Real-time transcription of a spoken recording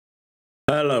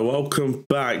Hello, welcome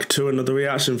back to another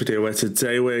reaction video where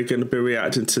today we're going to be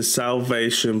reacting to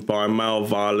Salvation by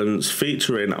Malevolence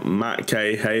featuring Matt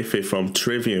K. Heafy from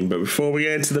Trivium. But before we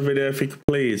get into the video, if you could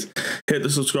please hit the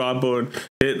subscribe button,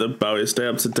 hit the bell to stay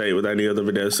up to date with any other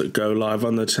videos that go live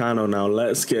on the channel. Now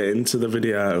let's get into the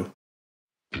video.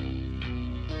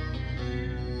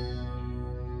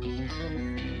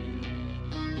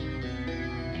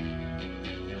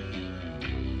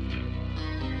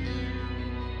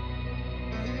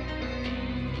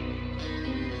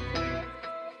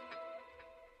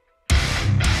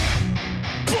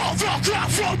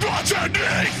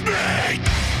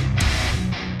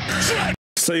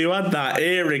 So you had that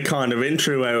eerie kind of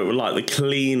intro where it was like the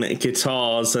clean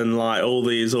guitars and like all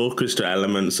these orchestra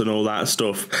elements and all that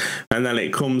stuff, and then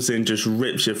it comes in, just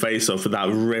rips your face off with that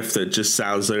riff that just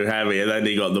sounds so heavy, and then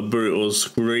you got the brutal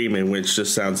screaming which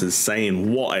just sounds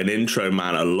insane. What an intro,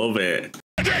 man, I love it.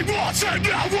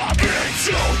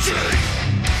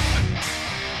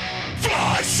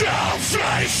 For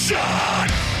salvation,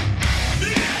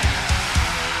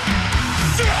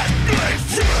 set me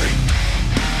free.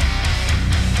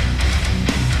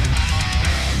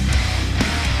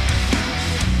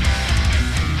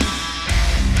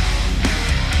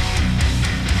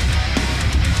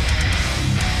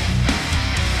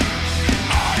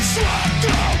 I slept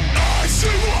out, I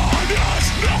see waters,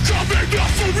 not coming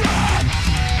up for run.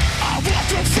 I want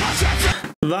to fight it.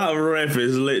 That riff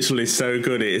is literally so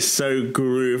good. It's so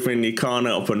grooving, you can't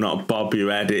help but not bob your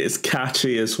head. It's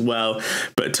catchy as well,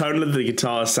 but tonally the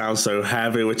guitar sounds so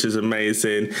heavy, which is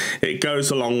amazing. It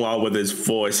goes along well with his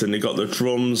voice, and you got the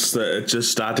drums that are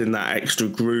just adding that extra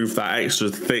groove, that extra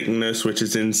thickness, which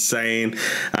is insane,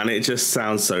 and it just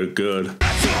sounds so good.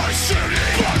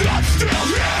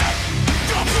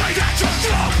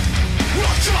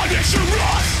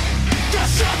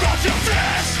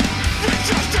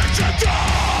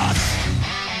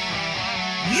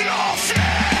 Your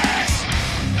face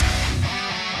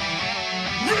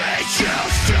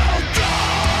reaches to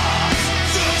dust.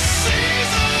 The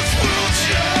seasons will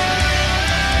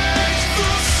change.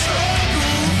 The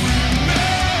struggle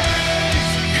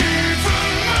remains.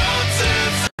 Even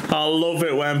mountains. I love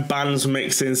it when bands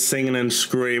mix in singing and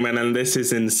screaming, and this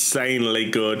is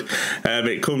insanely good.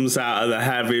 It comes out of the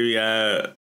heavy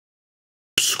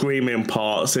screaming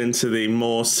parts into the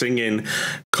more singing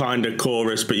kind of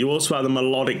chorus, but you also have the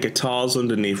melodic guitars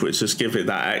underneath which just give it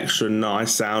that extra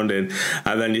nice sounding,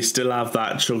 and then you still have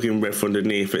that chugging riff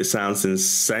underneath. It sounds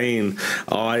insane.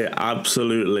 I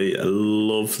absolutely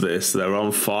love this. They're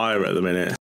on fire at the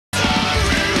minute.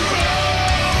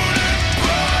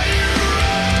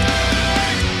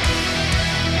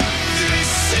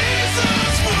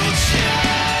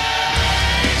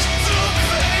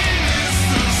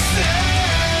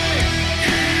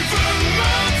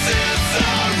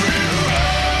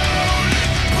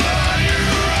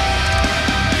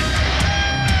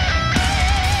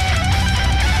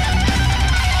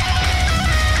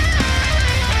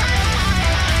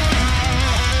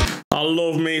 I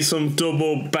love me some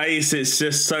double bass. It's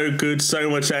just so good, so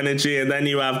much energy, and then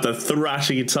you have the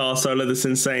thrashy guitar solo that's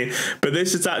insane. But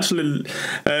this is actually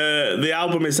the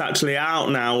album is actually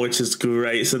out now, which is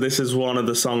great. So this is one of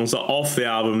the songs off the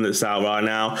album that's out right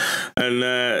now,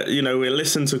 and you know, we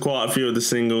listened to quite a few of the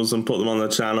singles and put them on the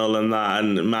channel and that,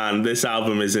 and man, this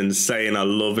album is insane. I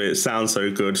love it. It sounds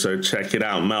so good, so check it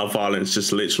out. Malevolence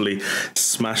just literally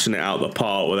smashing it out the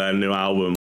park with their new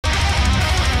album.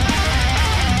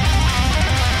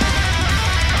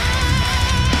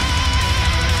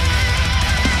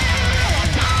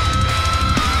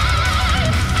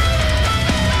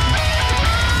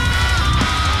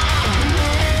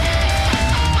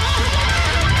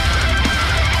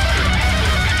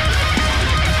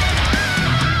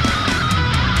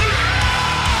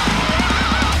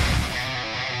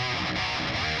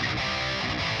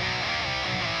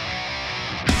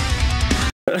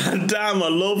 Damn, I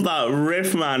love that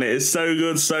riff, man. It is so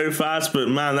good, so fast, but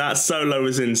man, that solo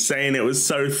was insane. It was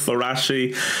so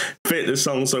thrashy, fit the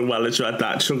song so well. It had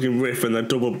that chugging riff and the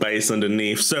double bass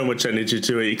underneath, so much energy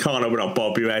to it. You can't open up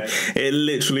bob your head. It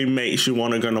literally makes you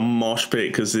want to go on a mosh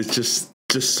pit because it's just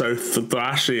so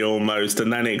thrashy almost,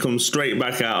 and then it comes straight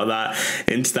back out of that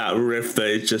into that riff that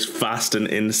is just fast and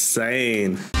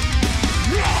insane.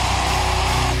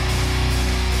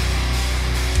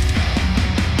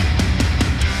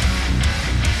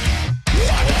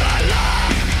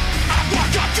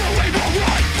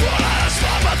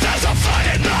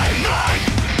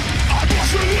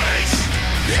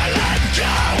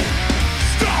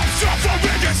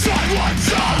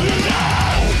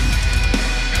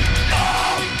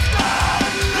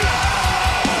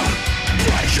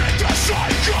 Breaking the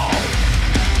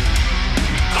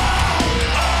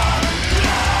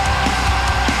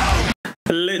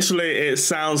literally, it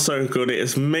sounds so good. It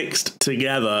is mixed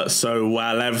together so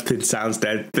well. Everything sounds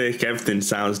dead thick. Everything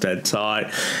sounds dead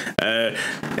tight.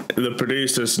 The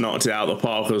producers knocked it out of the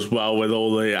park as well with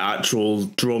all the actual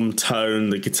drum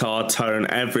tone, the guitar tone.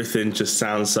 Everything just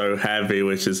sounds so heavy,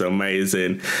 which is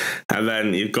amazing. And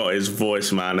then you've got his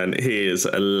voice, man, and he is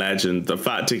a legend. The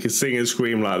fact he can sing and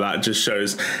scream like that just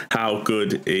shows how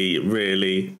good he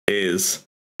really is.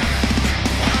 I'll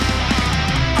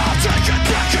take it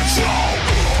back control.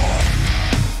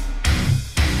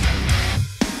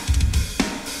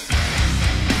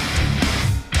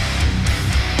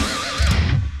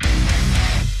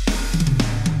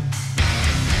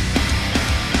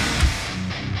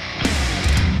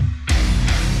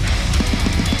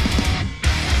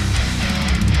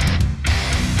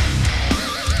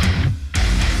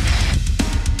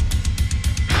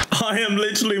 I am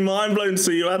literally mind blown.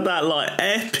 So you had that like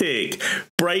epic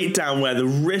breakdown where the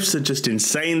riffs are just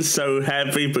insane, so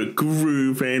heavy but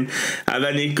grooving, and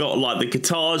then you got like the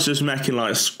guitars just making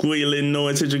like squealing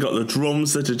noises. You got the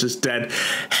drums that are just dead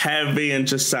heavy and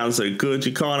just sound so good.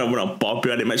 You can't want to bob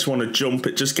your head. It makes you want to jump.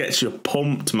 It just gets you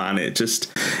pumped, man. It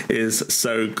just is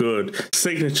so good.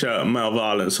 Signature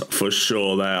Malevolence for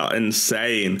sure. They are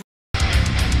insane.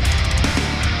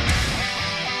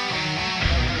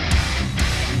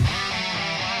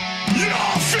 Your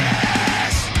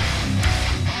fist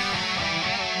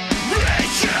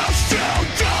reaches to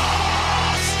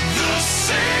dust. The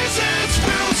seasons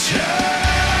will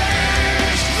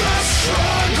change. The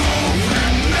struggle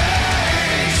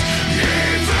remains.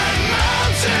 Even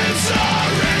mountains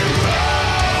are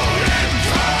eroded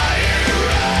by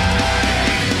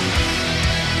rain.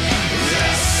 The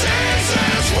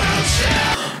seasons will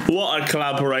change. What a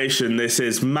collaboration this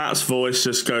is. Matt's voice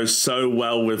just goes so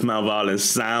well with Malevolence's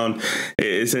sound. It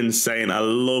is insane. I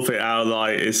love it how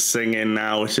Light is singing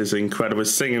now, which is incredible.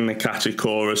 Singing the catchy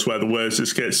chorus where the words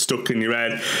just get stuck in your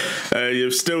head.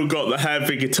 You've still got the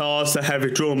heavy guitars, the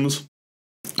heavy drums,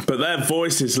 but their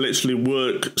voices literally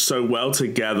work so well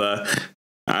together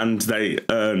and they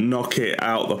knock it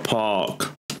out the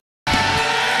park. The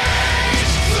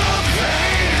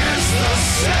pain is the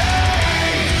same.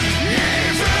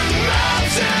 Even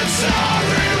mountains are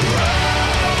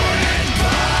eroded by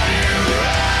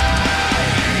rain.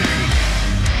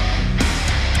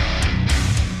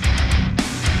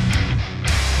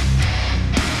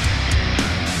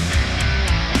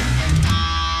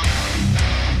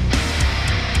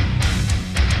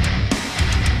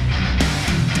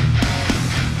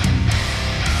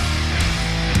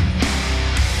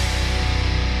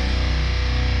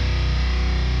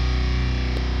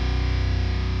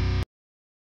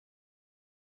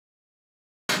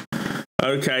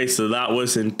 Okay, so that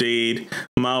was indeed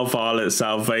Malevolence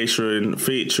Salvation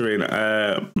featuring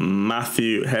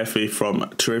Matthew Heafy from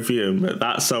Trivium. But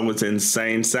that song was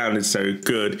insane, sounded so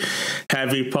good.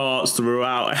 Heavy parts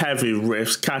throughout, heavy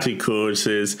riffs, catchy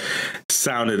choruses,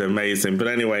 sounded amazing. But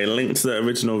anyway, link to the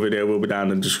original video will be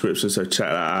down in the description, so check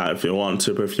that out if you want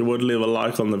to. But if you would leave a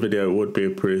like on the video, it would be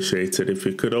appreciated. If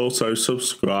you could also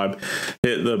subscribe,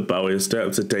 hit the bell, you'll stay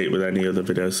up to date with any other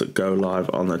videos that go live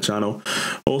on the channel.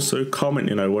 Also comment,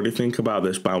 you know, what do you think about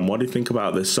this band? What do you think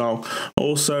about this song?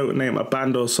 Also name a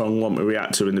band or song you want me to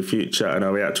react to in the future, and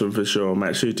I'll react to it for sure.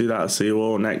 Make sure you do that. See you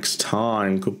all next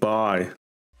time. Goodbye.